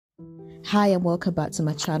Hi and welcome back to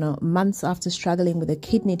my channel. Months after struggling with a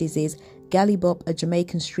kidney disease, Gully Bop, a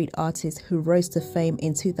Jamaican street artist who rose to fame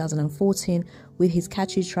in 2014 with his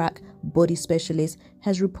catchy track Body Specialist,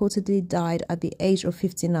 has reportedly died at the age of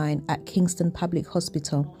 59 at Kingston Public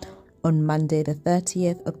Hospital on Monday the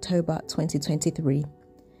 30th October 2023.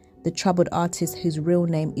 The troubled artist, whose real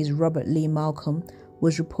name is Robert Lee Malcolm,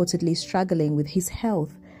 was reportedly struggling with his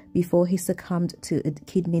health before he succumbed to a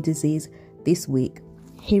kidney disease this week.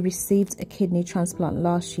 He received a kidney transplant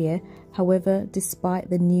last year. However, despite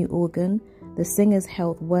the new organ, the singer's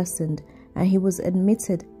health worsened and he was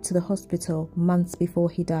admitted to the hospital months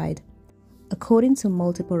before he died. According to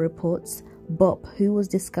multiple reports, Bop, who was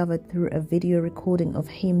discovered through a video recording of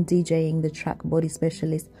him DJing the track Body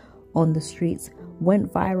Specialist on the streets,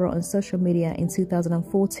 went viral on social media in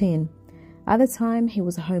 2014. At the time, he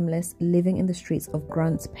was homeless, living in the streets of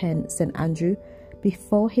Grants Pen, St. Andrew,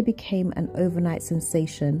 before he became an overnight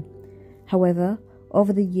sensation. However,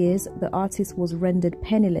 over the years, the artist was rendered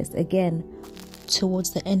penniless again.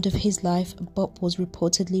 Towards the end of his life, Bop was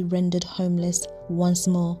reportedly rendered homeless once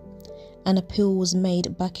more. An appeal was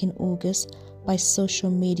made back in August by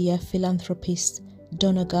social media philanthropist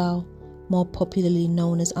Donna Gal, more popularly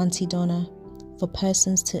known as Auntie Donna, for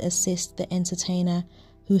persons to assist the entertainer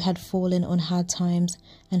who had fallen on hard times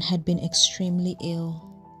and had been extremely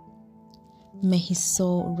ill. May his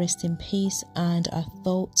soul rest in peace, and our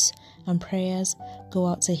thoughts and prayers go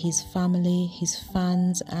out to his family, his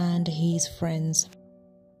fans, and his friends.